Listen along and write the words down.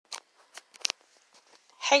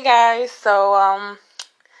Hey guys,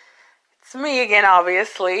 it's me again,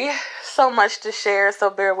 obviously. So much to share, so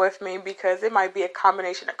bear with me because it might be a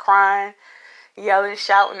combination of crying, yelling,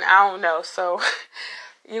 shouting, I don't know. So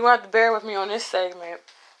you have to bear with me on this segment.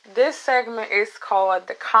 This segment is called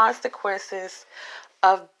The Consequences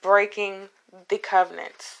of Breaking the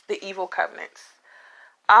Covenants, the Evil Covenants.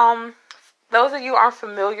 Um, those of you aren't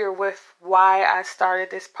familiar with why I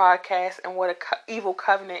started this podcast and what a evil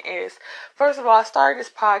covenant is. First of all, I started this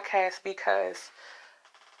podcast because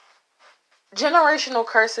generational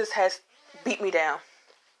curses has beat me down.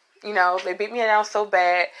 They beat me down so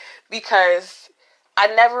bad because I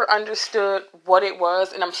never understood what it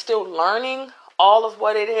was, and I'm still learning all of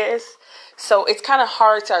what it is. So it's kind of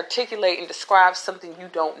hard to articulate and describe something you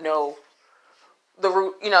don't know the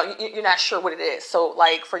root. You're not sure what it is. So,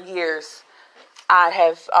 like, for years, I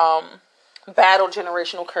have battled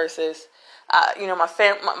generational curses.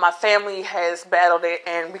 My family has battled it,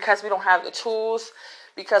 and because we don't have the tools,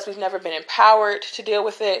 because we've never been empowered to deal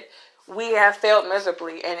with it, we have failed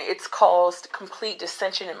miserably, and it's caused complete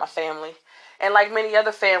dissension in my family. And like many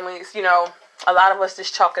other families, a lot of us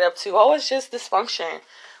just chalk it up to, oh, it's just dysfunction.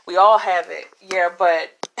 We all have it. Yeah,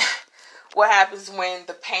 but what happens when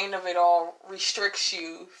the pain of it all restricts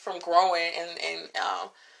you from growing and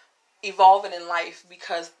evolving in life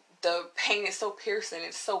because the pain is so piercing,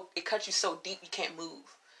 it cuts you so deep you can't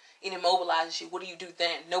move. It immobilizes you. What do you do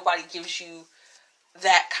then? Nobody gives you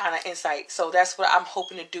that kind of insight. So that's what I'm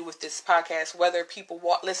hoping to do with this podcast, whether people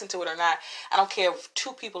listen to it or not. I don't care if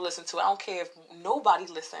 2 people listen to it. I don't care if nobody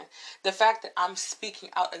listen. The fact that I'm speaking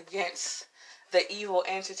out against the evil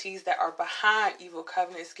entities that are behind evil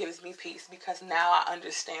covenants gives me peace because now I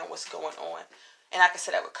understand what's going on. And I can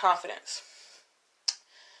say that with confidence.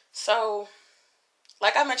 So,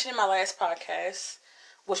 like I mentioned in my last podcast,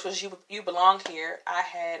 which was You Belong Here, I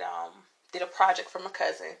had did a project for my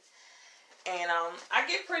cousin. And I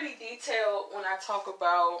get pretty detailed when I talk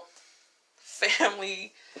about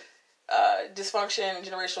family dysfunction and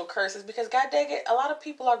generational curses because, god dang it, a lot of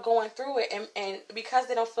people are going through it. And because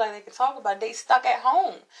they don't feel like they can talk about it, they stuck at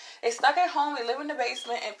home. They live in the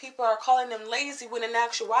basement, and people are calling them lazy when in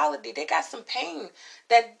actuality, they got some pain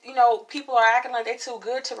that, people are acting like they're too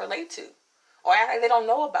good to relate to or act like they don't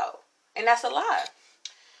know about. And that's a lie.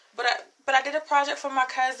 But I did a project for my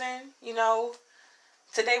cousin,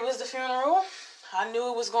 Today was the funeral. I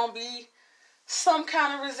knew it was going to be some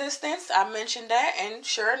kind of resistance. I mentioned that, and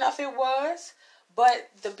sure enough, it was. But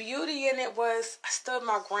the beauty in it was I stood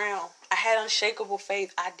my ground. I had unshakable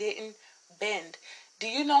faith. I didn't bend. Do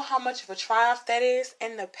you know how much of a triumph that is?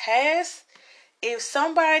 In the past, if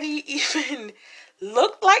somebody even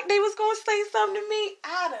looked like they was going to say something to me,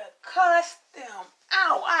 I'd have cussed them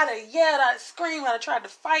out. I'd have yelled, I'd have screamed, I'd have tried to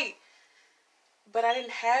fight. But I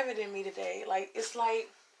didn't have it in me today. It's like,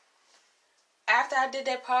 after I did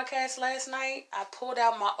that podcast last night, I pulled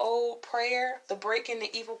out my old prayer, the Breaking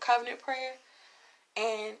the Evil Covenant prayer,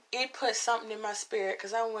 and it put something in my spirit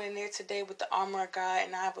because I went in there today with the armor of God,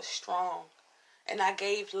 and I was strong, and I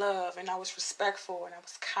gave love, and I was respectful, and I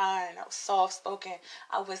was kind, I was soft-spoken.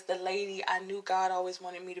 I was the lady I knew God always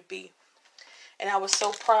wanted me to be. And I was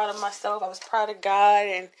so proud of myself. I was proud of God,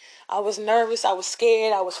 and I was nervous. I was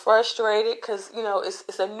scared. I was frustrated because,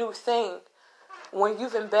 it's a new thing. When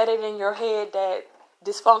you've embedded in your head that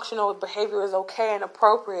dysfunctional behavior is okay and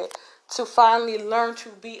appropriate, to finally learn to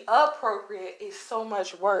be appropriate is so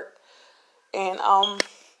much work. And I'm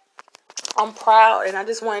proud, and I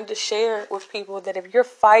just wanted to share with people that if you're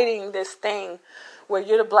fighting this thing where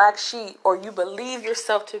you're the black sheep or you believe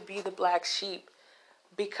yourself to be the black sheep,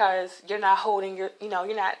 because you're not you're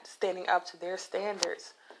not standing up to their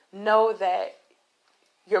standards. Know that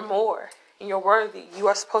you're more and you're worthy. You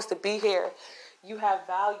are supposed to be here. You have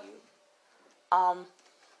value. I'm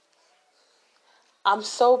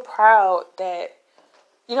so proud that,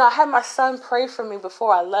 I had my son pray for me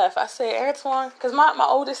before I left. I said, Antoine, because my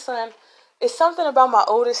oldest son, it's something about my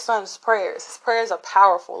oldest son's prayers. His prayers are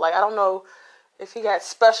powerful. Like, I don't know if he got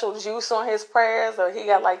special juice on his prayers or he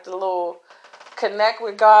got like the little connect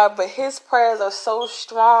with God, but his prayers are so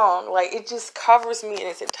strong. Like, it just covers me in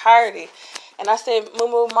its entirety. And I said,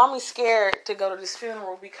 Moo, mommy's scared to go to this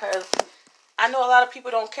funeral because I know a lot of people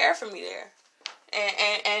don't care for me there.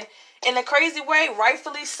 And in a crazy way,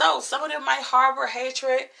 rightfully so. Some of them might harbor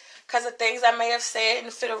hatred because of things I may have said in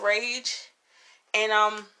a fit of rage. And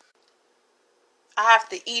I have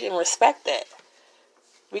to eat and respect that.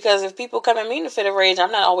 Because if people come at me in a fit of rage,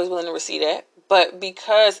 I'm not always willing to receive that. But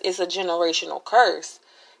because it's a generational curse,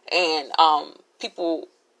 and people,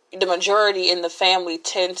 the majority in the family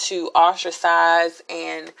tend to ostracize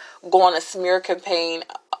and go on a smear campaign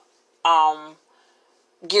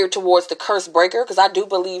geared towards the curse breaker, because I do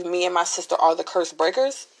believe me and my sister are the curse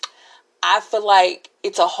breakers. I feel like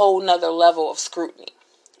it's a whole nother level of scrutiny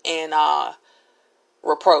and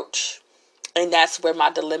reproach. And that's where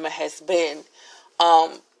my dilemma has been.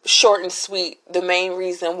 Short and sweet, the main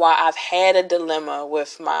reason why I've had a dilemma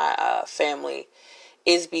with my family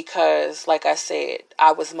is because, like I said,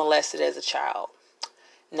 I was molested as a child.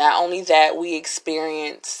 Not only that, we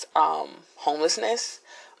experienced homelessness.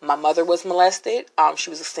 My mother was molested. She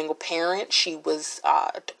was a single parent. She was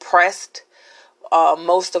depressed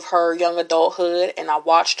most of her young adulthood, and I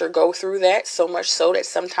watched her go through that, so much so that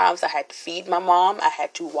sometimes I had to feed my mom. I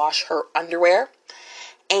had to wash her underwear.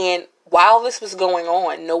 And while this was going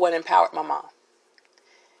on, no one empowered my mom.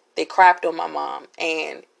 They crapped on my mom.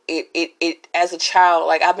 And it as a child,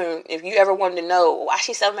 like, if you ever wanted to know why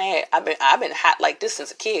she's so mad, I've been hot like this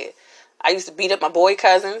since a kid. I used to beat up my boy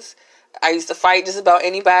cousins. I used to fight just about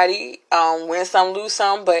anybody, win some, lose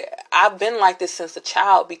some. But I've been like this since a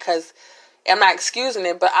child, because I'm not excusing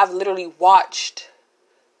it, but I've literally watched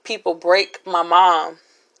people break my mom,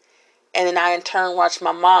 and then I in turn watched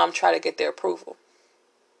my mom try to get their approval.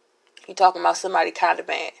 You talking about somebody kind of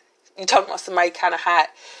bad. You talking about somebody kind of hot.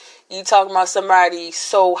 You talking about somebody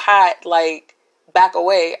so hot, like, back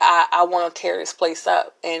away. I want to tear this place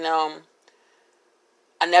up. And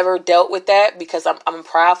I never dealt with that because I'm a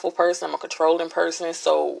prideful person. I'm a controlling person.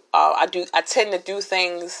 So I tend to do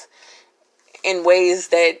things in ways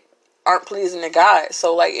that aren't pleasing to God.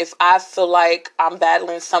 So, like, if I feel like I'm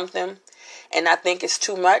battling something and I think it's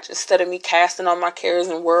too much, instead of me casting all my cares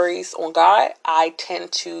and worries on God, I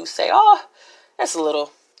tend to say, oh, that's a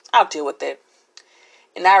little, I'll deal with it.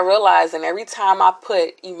 And I realize, and every time I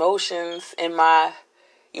put emotions in my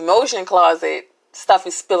emotion closet, stuff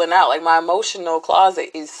is spilling out. Like, my emotional closet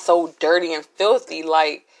is so dirty and filthy,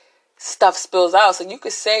 like, stuff spills out. So you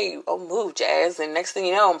could say, oh, move, Jazz, and next thing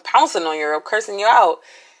you know, I'm pouncing on you, I'm cursing you out.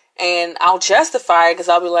 And I'll justify it because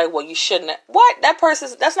I'll be like, well, you shouldn't have. What?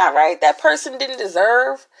 That's not right. That person didn't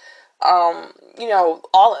deserve,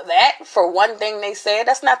 all of that for one thing they said.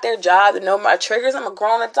 That's not their job to know my triggers. I'm a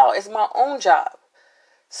grown adult. It's my own job.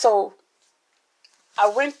 So I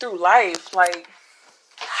went through life like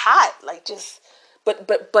hot, like just, but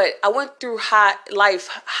I went through life,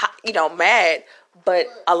 mad, but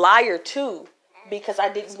a liar too, because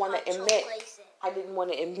I didn't want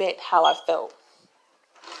to admit how I felt.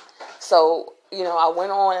 So, I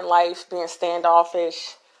went on in life being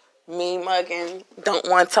standoffish, mean mugging, don't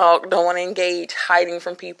want to talk, don't want to engage, hiding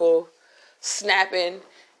from people, snapping,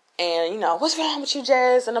 and, what's wrong with you,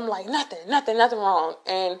 Jazz? And I'm like, nothing wrong.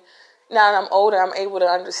 And now that I'm older, I'm able to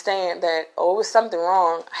understand that, it was something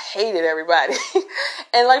wrong. I hated everybody.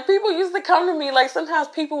 And, like, people used to come to me, like, sometimes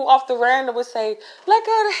people off the random would say, let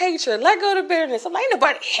go of the hatred, let go of the bitterness. I'm like, ain't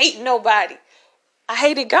nobody hate nobody. I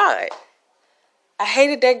hated God. I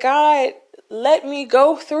hated that God let me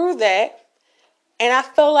go through that. And I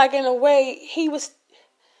felt like, in a way, he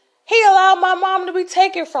allowed my mom to be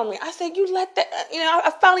taken from me. I said, you let that,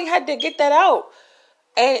 I finally had to get that out.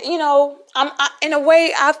 And, in a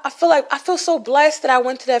way, I feel so blessed that I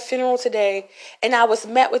went to that funeral today and I was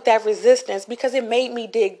met with that resistance, because it made me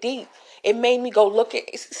dig deep. It made me go look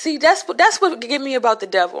at, see, that's what get me about the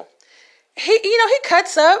devil. He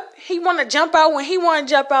cuts up. He want to jump out when he want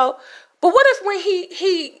to jump out. But what if when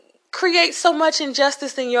he creates so much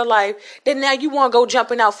injustice in your life that now you want to go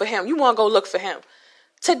jumping out for him? You want to go look for him.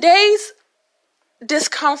 Today's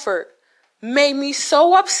discomfort made me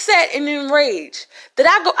so upset and enraged that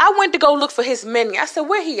I went to go look for his minion. I said,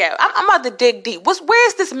 where he at? I'm about to dig deep.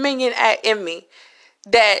 Where's this minion at in me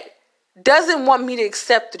that doesn't want me to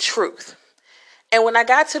accept the truth? And when I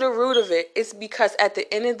got to the root of it, it's because at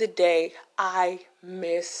the end of the day, I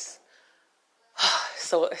miss.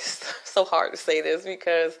 So it's so hard to say this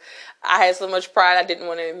because I had so much pride I didn't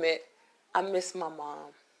want to admit. I miss my mom.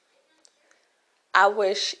 I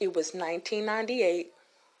wish it was 1998.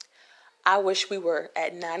 I wish we were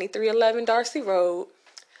at 9311 Darcy Road.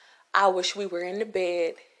 I wish we were in the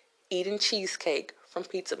bed eating cheesecake from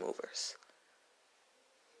Pizza Movers.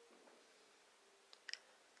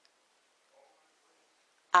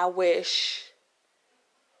 I wish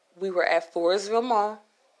we were at Forestville Mall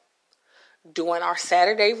doing our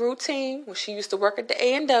Saturday routine when she used to work at the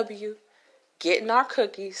A&W, getting our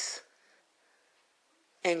cookies,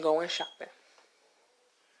 and going shopping.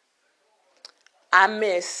 I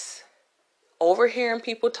miss overhearing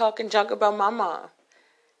people talking junk about my mom,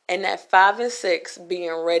 and at 5 and 6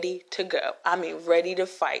 being ready to go. I mean, ready to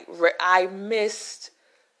fight. I missed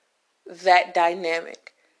that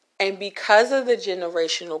dynamic. And because of the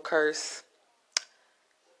generational curse,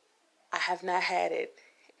 I have not had it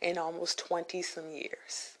in almost 20 some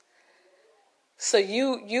years. So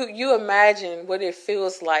you imagine what it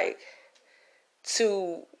feels like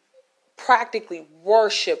to practically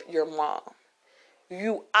worship your mom.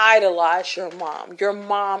 You idolize your mom. Your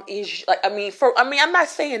mom is like, I'm not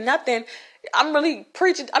saying nothing. I'm really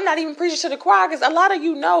preaching. I'm not even preaching to the choir, because a lot of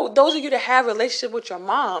you know, those of you that have a relationship with your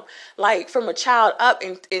mom, like from a child up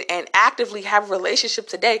and actively have a relationship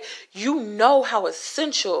today, you know how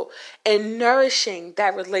essential and nourishing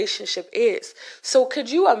that relationship is. So could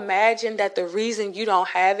you imagine that the reason you don't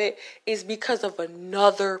have it is because of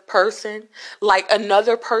another person, like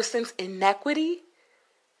another person's inequity?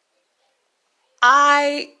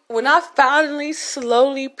 When I finally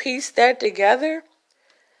slowly pieced that together,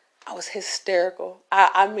 I was hysterical.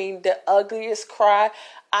 I mean, the ugliest cry.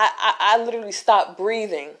 I literally stopped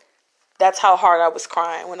breathing. That's how hard I was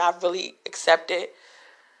crying when I really accepted.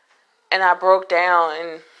 And I broke down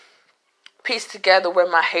and pieced together where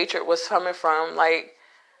my hatred was coming from. Like,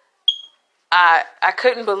 I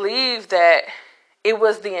couldn't believe that it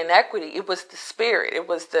was the inequity. It was the spirit. It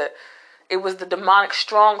was the demonic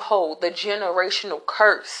stronghold, the generational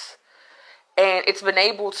curse. And it's been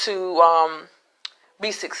able to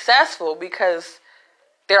be successful because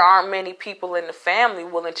there aren't many people in the family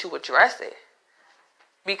willing to address it.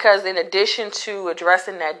 Because in addition to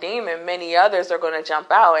addressing that demon, many others are going to jump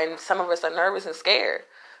out, and some of us are nervous and scared.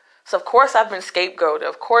 So of course I've been scapegoated.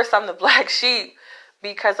 Of course I'm the black sheep,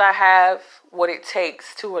 because I have what it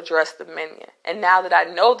takes to address the minion. And now that I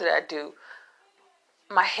know that I do,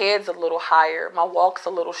 my head's a little higher. My walk's a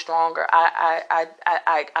little stronger.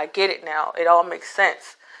 I get it now. It all makes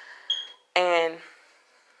sense. And,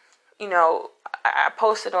 I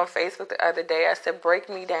posted on Facebook the other day. I said, break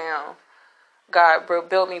me down. God,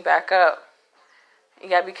 build me back up. You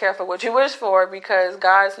got to be careful what you wish for, because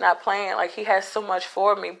God's not playing. Like, he has so much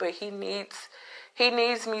for me, but he needs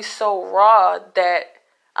me so raw that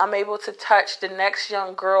I'm able to touch the next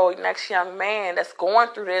young girl, next young man that's going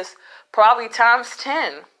through this, probably times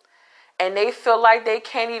 10. And they feel like they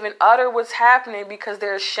can't even utter what's happening because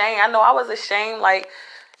they're ashamed. I know I was ashamed. Like,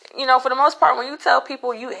 for the most part, when you tell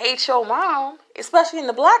people you hate your mom, especially in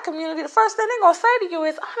the black community, the first thing they're going to say to you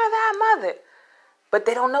is, honor thy mother. But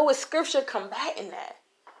they don't know what scripture combating that.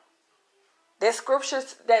 There's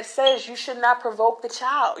scriptures that says you should not provoke the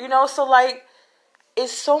child. So like,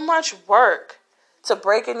 it's so much work to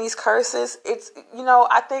breaking these curses. It's,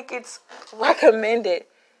 I think it's recommended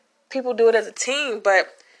people do it as a team, but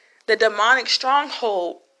the demonic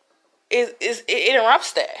stronghold it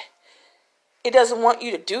interrupts that. It doesn't want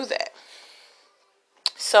you to do that.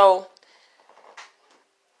 So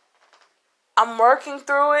I'm working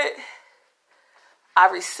through it.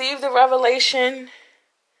 I received the revelation.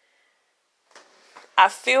 I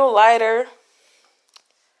feel lighter.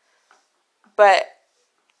 But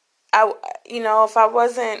if I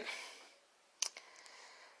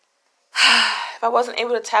wasn't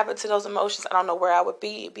able to tap into those emotions, I don't know where I would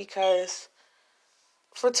be, because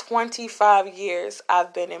for 25 years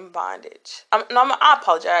I've been in bondage. I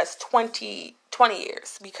apologize. 20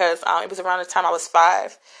 years, because it was around the time I was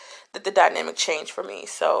 5 that the dynamic changed for me.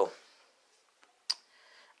 So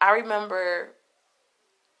I remember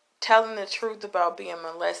telling the truth about being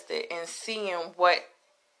molested and seeing what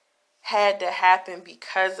had to happen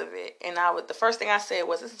because of it. And the first thing I said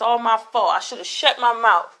was, this is all my fault. I should have shut my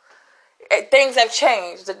mouth. Things have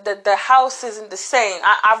changed. The house isn't the same.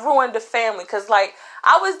 I ruined the family. Because, like,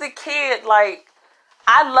 I was the kid, like,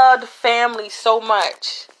 I loved family so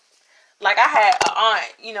much. Like, I had an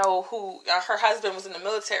aunt, who her husband was in the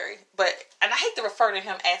military. And I hate to refer to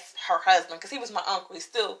him as her husband, because he was my uncle. He's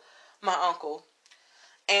still my uncle.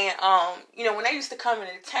 And, when they used to come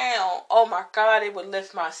into town, oh my God, it would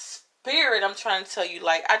lift my spirit. I'm trying to tell you,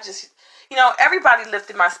 like, I just, everybody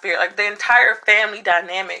lifted my spirit. Like, the entire family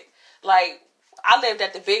dynamic. Like, I lived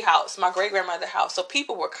at the big house, my great-grandmother's house. So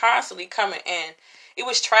people were constantly coming in. It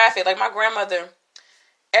was traffic. Like, my grandmother,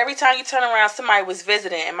 every time you turn around, somebody was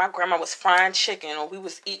visiting, and my grandma was frying chicken, or we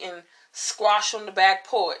was eating squash on the back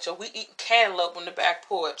porch, or we eating cantaloupe on the back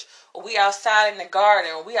porch, or we outside in the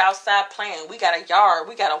garden, or we outside playing. We got a yard.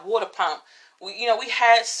 We got a water pump. We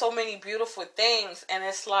had so many beautiful things. And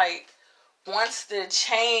it's like, once the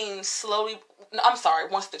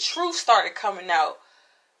truth started coming out,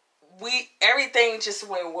 everything just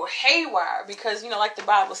went haywire, because, like the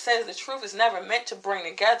Bible says, the truth is never meant to bring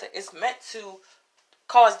together. It's meant to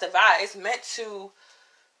cause divide. It's meant to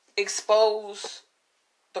expose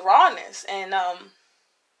the rawness, and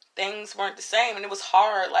things weren't the same, and it was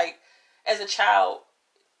hard. Like, as a child,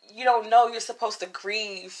 you don't know you're supposed to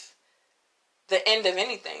grieve the end of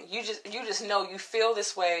anything. You just know you feel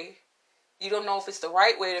this way. You don't know if it's the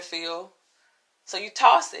right way to feel. So you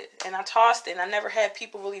toss it. And I tossed it. And I never had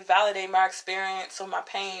people really validate my experience or my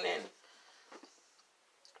pain. And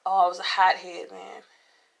I was a hothead, man.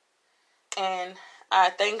 And I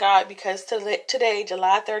thank God because today,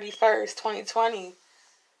 July 31st, 2020,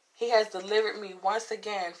 He has delivered me once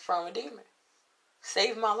again from a demon.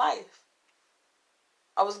 Saved my life.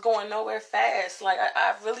 I was going nowhere fast. Like,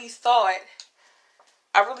 I really thought,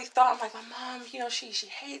 I'm like, my mom, she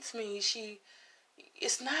hates me.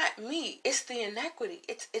 It's not me. It's the inequity.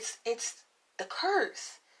 It's the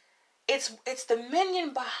curse. It's the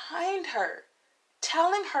minion behind her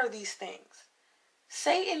telling her these things.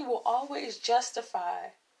 Satan will always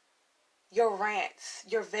justify your rants,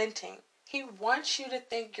 your venting. He wants you to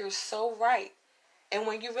think you're so right. And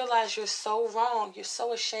when you realize you're so wrong, you're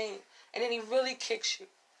so ashamed. And then he really kicks you.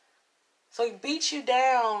 So he beats you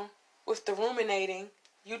down with the ruminating.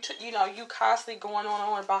 You constantly going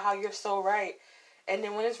on about how you're so right. And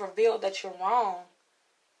then when it's revealed that you're wrong,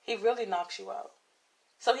 he really knocks you out.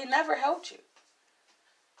 So he never helped you.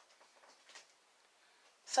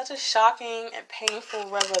 Such a shocking and painful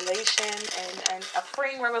revelation and a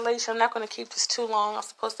freeing revelation. I'm not going to keep this too long. I'm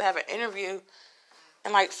supposed to have an interview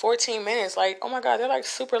in like 14 minutes. Like, oh my God, they're like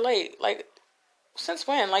super late. Like, since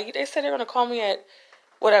when? Like, they said they're going to call me at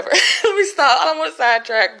whatever. Let me stop. I don't want to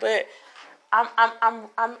sidetrack, but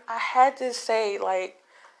I had to say, like,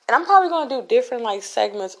 and I'm probably going to do different like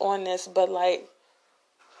segments on this, but like,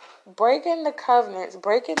 breaking the covenants,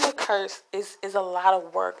 breaking the curse is a lot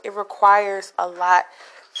of work. It requires a lot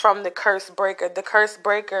from the curse breaker. The curse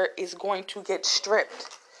breaker is going to get stripped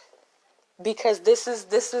because this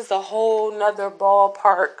is a whole nother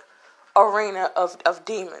ballpark arena of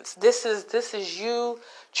demons. This is you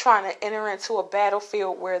trying to enter into a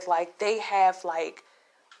battlefield where like they have like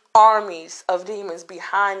armies of demons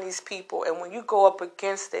behind these people, and when you go up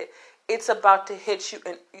against it, it's about to hit you,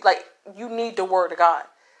 and like you need the word of God.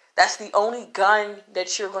 That's the only gun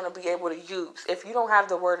that you're going to be able to use. If you don't have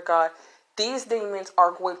the word of God, these demons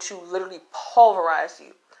are going to literally pulverize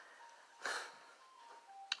you.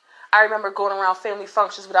 I remember going around family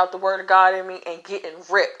functions without the word of God in me and getting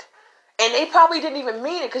ripped. And they probably didn't even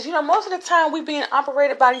mean it. Because, most of the time we being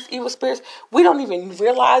operated by these evil spirits, we don't even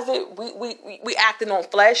realize it. We acting on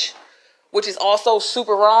flesh, which is also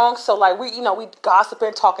super wrong. So, like, we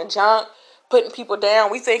gossiping, talking junk, putting people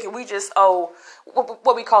down. We thinking we just,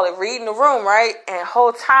 what we call it, reading the room, right? And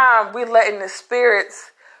whole time we letting the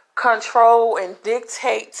spirits control and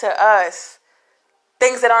dictate to us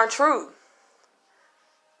things that aren't true.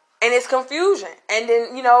 And it's confusion. And then,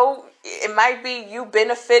 it might be you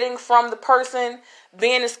benefiting from the person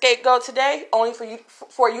being the scapegoat today, only for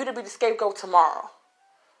you to be the scapegoat tomorrow.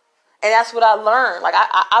 And that's what I learned. Like,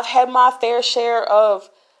 I've had my fair share of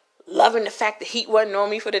loving the fact that heat wasn't on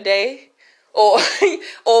me for the day, or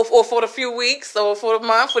for the few weeks, or for the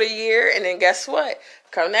month, for the year. And then guess what?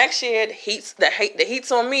 Come next year, the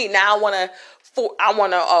heat's on me. Now I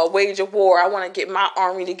want to wage a war. I want to get my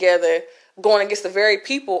army together, going against the very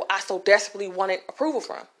people I so desperately wanted approval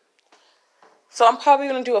from. So I'm probably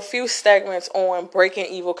going to do a few segments on breaking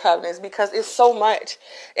evil covenants because it's so much.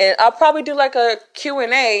 And I'll probably do like a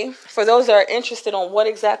Q&A for those that are interested on what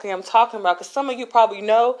exactly I'm talking about. Because some of you probably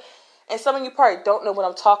know and some of you probably don't know what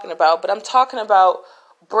I'm talking about. But I'm talking about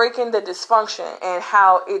breaking the dysfunction and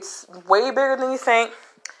how it's way bigger than you think.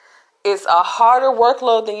 It's a harder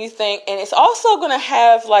workload than you think. And it's also going to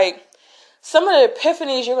have like some of the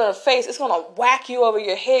epiphanies you're going to face. It's going to whack you over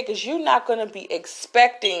your head because you're not going to be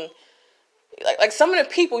expecting. Like some of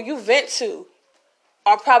the people you vent to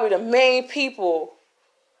are probably the main people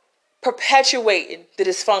perpetuating the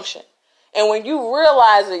dysfunction. And when you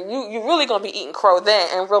realize it, you're really going to be eating crow then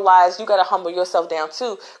and realize you got to humble yourself down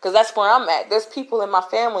too. Because that's where I'm at. There's people in my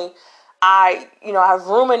family I've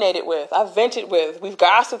ruminated with, I've vented with, we've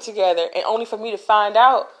gossiped together. And only for me to find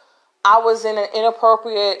out I was in an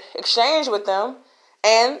inappropriate exchange with them.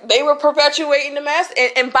 And they were perpetuating the mess.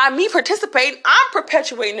 And by me participating, I'm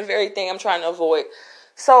perpetuating the very thing I'm trying to avoid.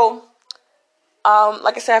 So,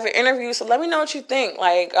 like I said, I have an interview. So let me know what you think.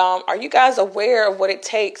 Like, are you guys aware of what it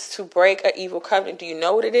takes to break an evil covenant? Do you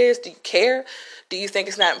know what it is? Do you care? Do you think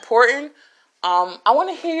it's not important? I want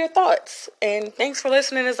to hear your thoughts. And thanks for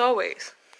listening as always.